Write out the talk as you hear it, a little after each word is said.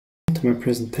to my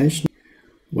presentation.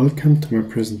 Welcome to my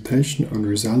presentation on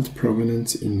result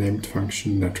provenance in named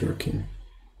function networking.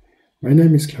 My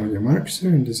name is Claudio Marxer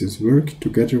and this is work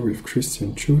together with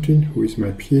Tschudin, who is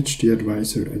my PhD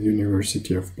advisor at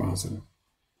University of Basel.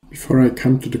 Before I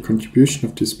come to the contribution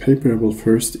of this paper, I will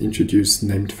first introduce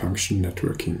named function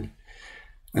networking.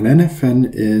 An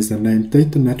NFN is a named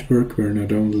data network where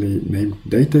not only named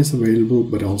data is available,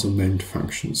 but also named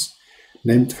functions.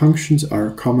 Named functions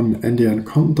are common end-to-end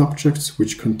content objects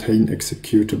which contain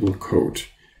executable code.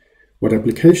 What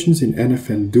applications in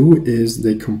NFN do is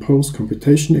they compose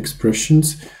computation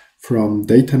expressions from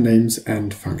data names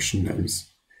and function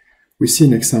names. We see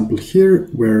an example here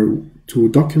where two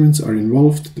documents are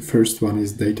involved. The first one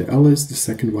is data Alice, the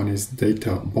second one is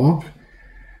data Bob.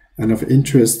 And of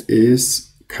interest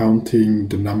is counting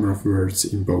the number of words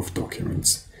in both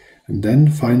documents. And then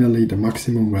finally, the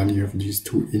maximum value of these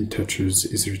two integers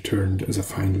is returned as a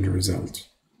final result.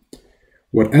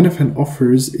 What NFN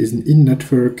offers is an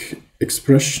in-network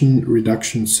expression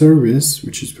reduction service,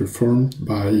 which is performed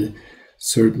by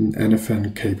certain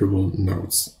NFN-capable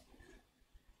nodes.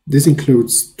 This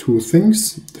includes two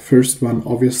things. The first one,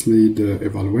 obviously, the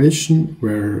evaluation,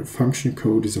 where function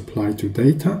code is applied to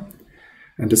data.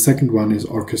 And the second one is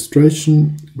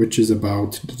orchestration, which is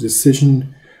about the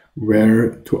decision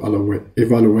where to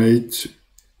evaluate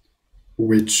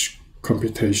which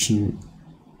computation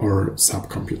or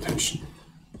subcomputation.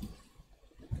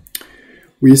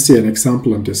 We see an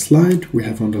example on this slide. We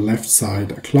have on the left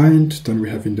side a client, then we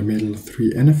have in the middle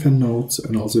three NFN nodes,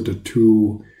 and also the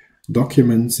two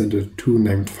documents and the two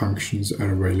named functions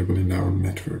are available in our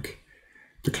network.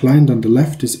 The client on the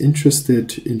left is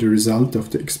interested in the result of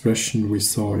the expression we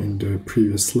saw in the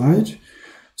previous slide.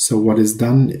 So what is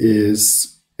done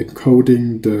is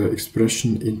encoding the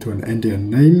expression into an end-to-end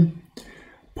name,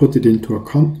 put it into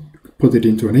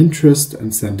an interest,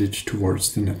 and send it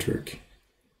towards the network.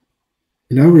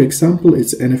 In our example,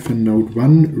 it's NFN node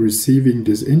 1 receiving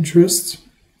this interest,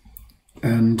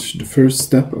 and the first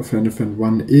step of NFN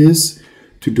 1 is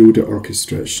to do the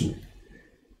orchestration.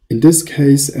 In this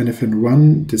case, NFN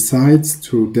 1 decides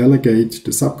to delegate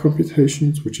the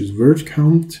subcomputations, which is word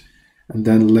count, and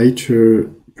then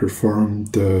later perform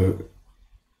the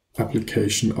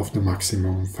application of the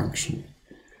maximum function.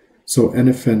 So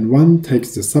NFN 1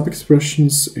 takes the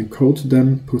sub-expressions, encode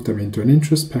them, put them into an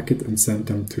interest packet and send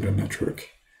them to the network.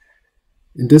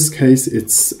 In this case,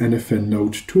 it's NFN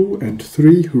node 2 and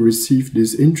 3 who receive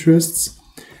these interests,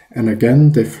 and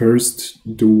again they first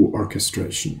do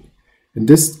orchestration. In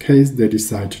this case, they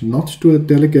decide not to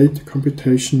delegate the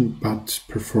computation but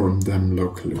perform them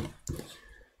locally.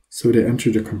 So they enter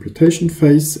the computation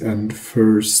phase and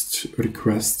first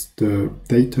request the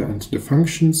data and the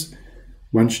functions.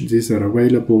 Once these are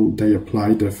available, they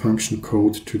apply the function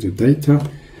code to the data,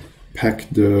 pack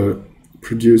the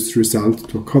produced result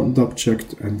to a content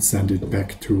object and send it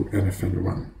back to NFN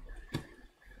 1.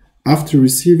 After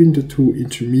receiving the two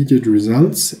intermediate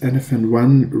results, NFN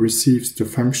 1 receives the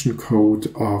function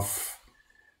code of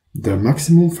the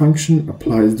maximum function,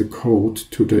 applies the code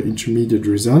to the intermediate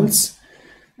results,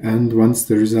 and once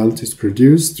the result is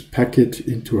produced, pack it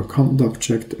into a content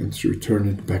object and return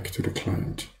it back to the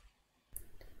client.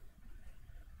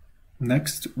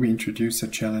 Next, we introduce a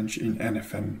challenge in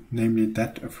NFN, namely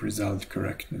that of result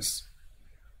correctness.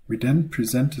 We then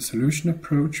present a solution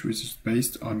approach which is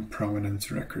based on provenance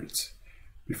records.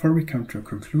 Before we come to a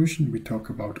conclusion, we talk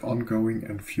about ongoing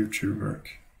and future work.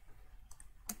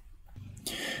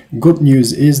 Good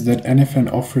news is that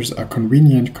NFN offers a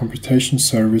convenient computation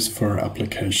service for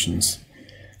applications.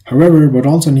 However, what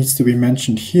also needs to be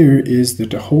mentioned here is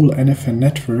that the whole NFN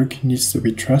network needs to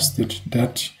be trusted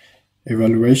that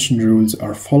evaluation rules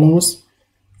are followed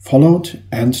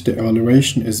and the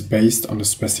evaluation is based on the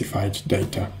specified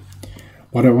data.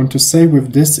 What I want to say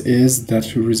with this is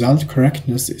that result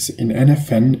correctness in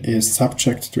NFN is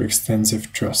subject to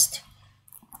extensive trust.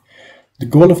 The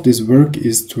goal of this work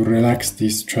is to relax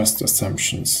these trust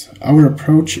assumptions. Our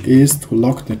approach is to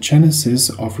lock the genesis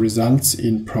of results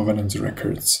in provenance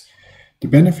records. The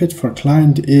benefit for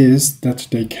client is that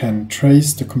they can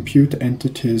trace the compute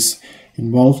entities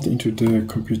involved into the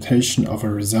computation of a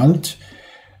result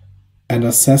and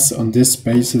assess on this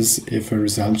basis if a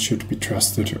result should be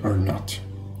trusted or not.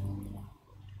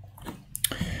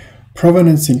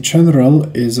 Provenance in general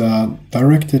is a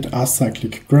directed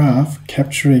acyclic graph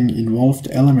capturing involved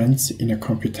elements in a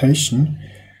computation,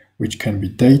 which can be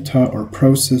data or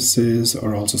processes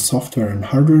or also software and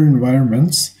hardware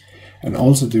environments, and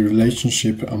also the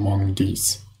relationship among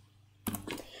these.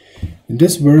 In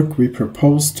this work, we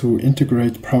propose to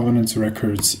integrate provenance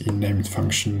records in named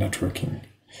function networking.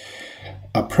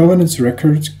 A provenance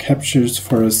record captures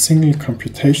for a single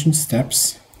computation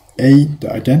steps A, the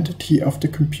identity of the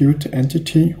compute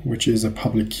entity, which is a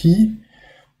public key,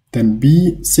 then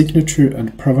B, signature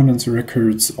and provenance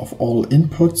records of all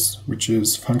inputs, which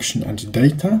is function and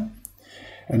data,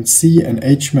 and C, an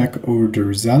HMAC over the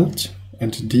result,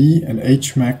 and D, an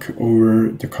HMAC over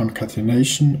the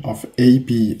concatenation of A,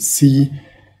 B, C,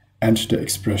 and the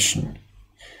expression.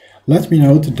 Let me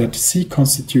note that C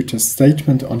constitutes a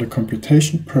statement on the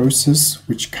computation process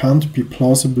which can't be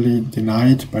plausibly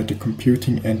denied by the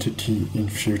computing entity in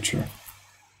future.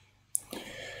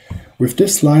 With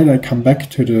this slide, I come back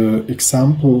to the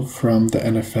example from the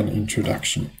NFN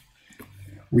introduction.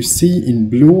 We see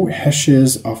in blue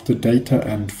hashes of the data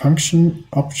and function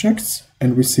objects,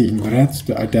 and we see in red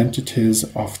the identities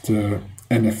of the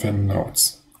NFN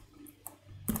nodes.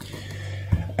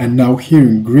 And now here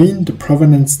in green, the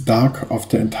provenance DAG of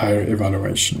the entire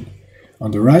evaluation.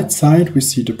 On the right side, we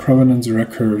see the provenance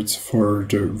records for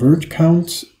the word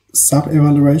count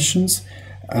sub-evaluations,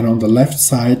 and on the left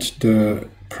side, the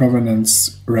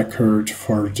provenance record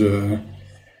for the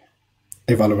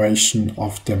evaluation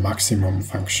of the maximum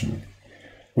function.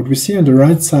 What we see on the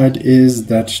right side is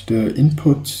that the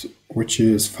input, which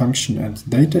is function and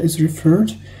data, is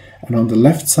referred, and on the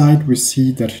left side we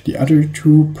see that the other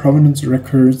two provenance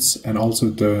records and also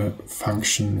the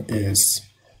function is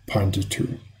pointed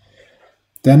to.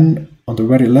 Then on the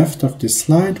very left of this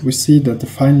slide we see that the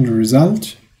final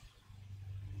result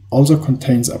also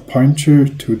contains a pointer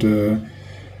to the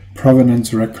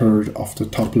provenance record of the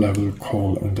top level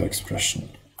call in the expression.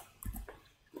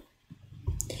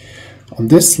 On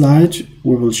this slide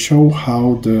we will show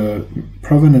how the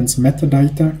provenance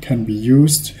metadata can be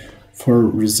used for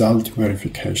result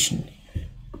verification.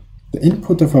 The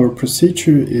input of our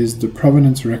procedure is the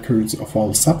provenance records of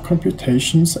all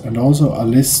subcomputations and also a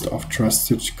list of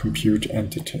trusted compute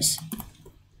entities.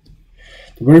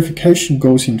 The verification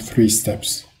goes in 3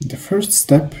 steps. The first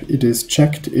step, it is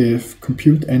checked if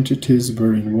compute entities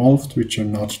were involved which are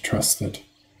not trusted.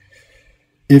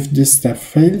 If this step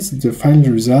fails, the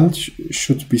final result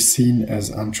should be seen as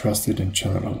untrusted in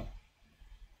general.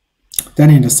 Then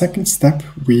in the second step,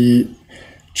 we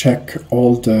check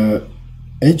all the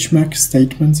HMAC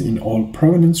statements in all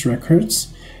provenance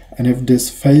records, and if this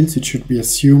fails, it should be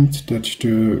assumed that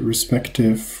the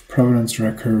respective provenance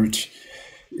record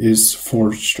is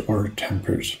forged or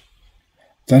tampered.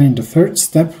 Then in the third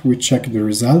step, we check the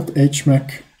result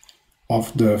HMAC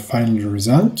of the final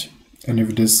result, and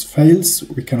if this fails,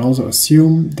 we can also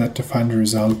assume that the final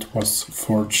result was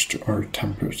forged or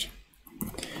tampered.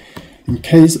 In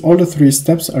case all the 3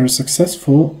 steps are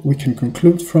successful, we can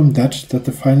conclude from that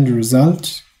the final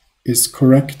result is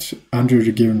correct under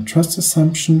the given trust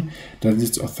assumption that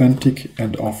it's authentic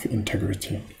and of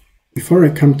integrity. Before I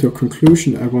come to a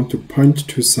conclusion, I want to point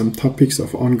to some topics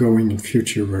of ongoing and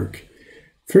future work.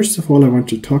 First of all, I want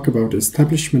to talk about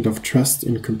establishment of trust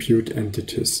in compute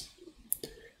entities.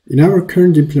 In our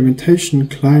current implementation,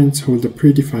 clients hold a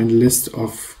predefined list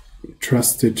of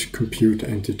trusted compute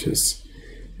entities.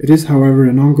 It is, however,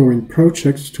 an ongoing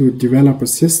project to develop a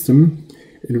system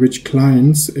in which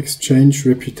clients exchange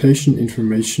reputation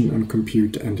information on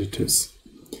compute entities.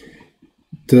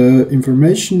 The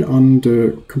information on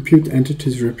the compute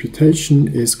entity's reputation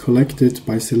is collected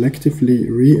by selectively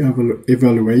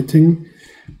re-evaluating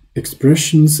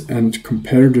expressions and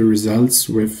compare the results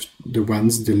with the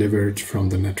ones delivered from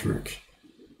the network.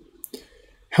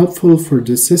 Helpful for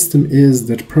this system is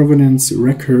that provenance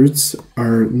records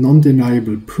are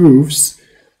non-deniable proofs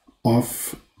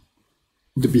of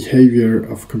the behavior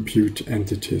of compute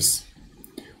entities.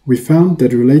 We found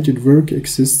that related work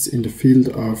exists in the field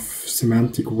of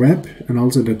semantic web and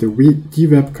also that the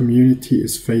DWeb community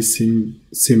is facing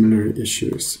similar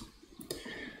issues.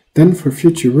 Then for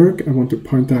future work, I want to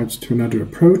point out to another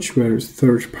approach where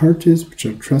third parties, which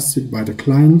are trusted by the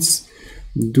clients,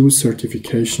 do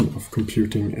certification of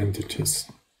computing entities.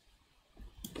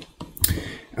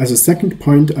 As a second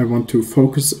point, I want to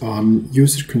focus on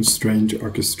user-constrained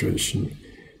orchestration.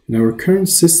 In our current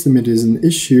system, it is an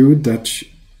issue that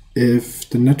if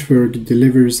the network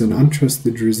delivers an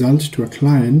untrusted result to a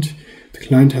client, the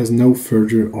client has no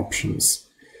further options.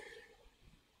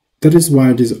 That is why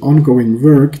it is ongoing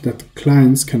work that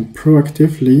clients can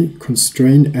proactively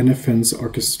constrain NFN's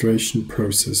orchestration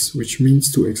process, which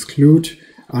means to exclude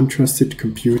untrusted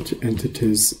compute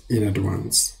entities in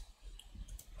advance.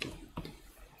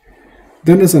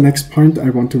 Then as a next point,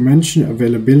 I want to mention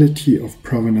availability of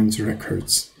provenance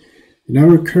records. In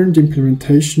our current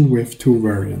implementation, we have 2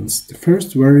 variants. The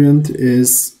first variant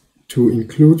is to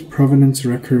include provenance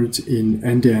records in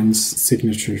NDN's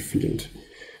signature field.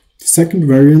 The second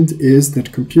variant is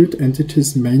that compute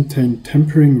entities maintain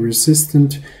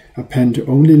tampering-resistant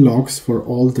append-only logs for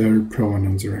all their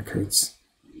provenance records.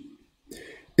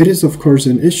 It is of course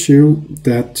an issue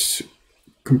that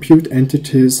compute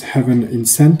entities have an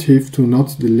incentive to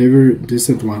not deliver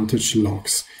disadvantaged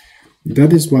logs.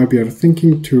 That is why we are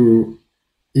thinking to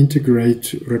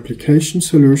integrate replication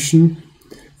solution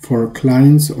for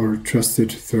clients or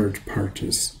trusted third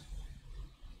parties.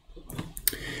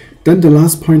 Then the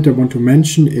last point I want to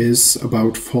mention is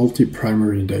about faulty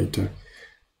primary data.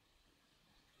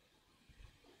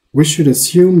 We should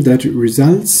assume that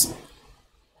results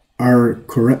are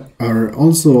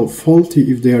also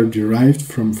faulty if they are derived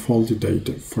from faulty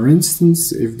data. For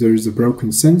instance, if there is a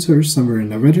broken sensor somewhere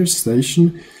in a weather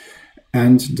station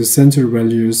and the sensor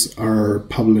values are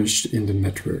published in the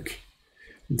network.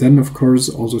 Then, of course,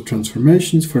 also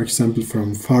transformations, for example,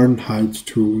 from Fahrenheit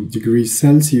to degrees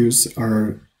Celsius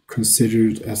are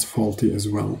considered as faulty as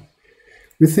well.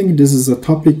 We think this is a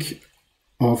topic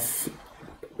of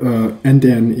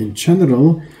NDN in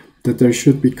general, that there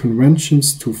should be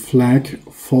conventions to flag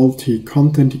faulty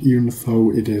content even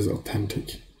though it is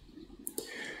authentic.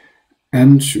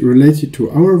 And related to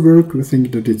our work, we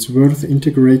think that it's worth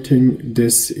integrating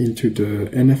this into the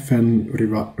NFN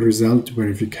result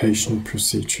verification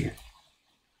procedure.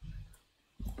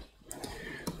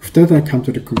 With that, I come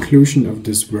to the conclusion of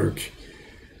this work.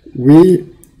 We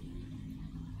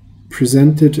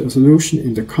presented a solution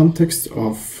in the context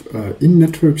of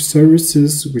in-network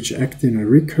services which act in a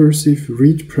recursive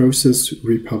read process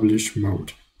republish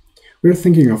mode. We're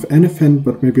thinking of NFN,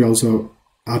 but maybe also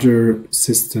other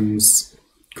systems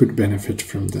could benefit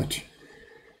from that.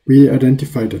 We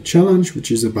identified a challenge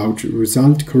which is about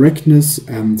result correctness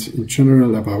and in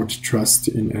general about trust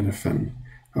in NFN.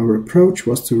 Our approach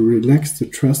was to relax the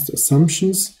trust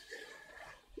assumptions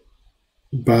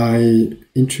by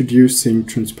introducing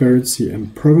transparency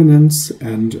and provenance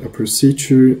and a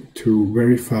procedure to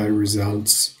verify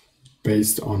results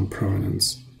based on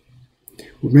provenance.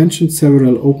 We mentioned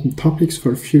several open topics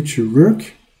for future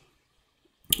work,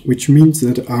 which means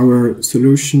that our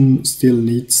solution still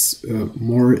needs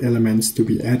more elements to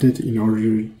be added in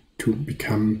order to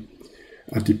become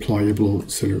a deployable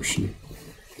solution.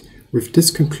 With this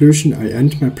conclusion, I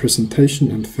end my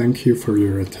presentation and thank you for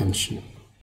your attention.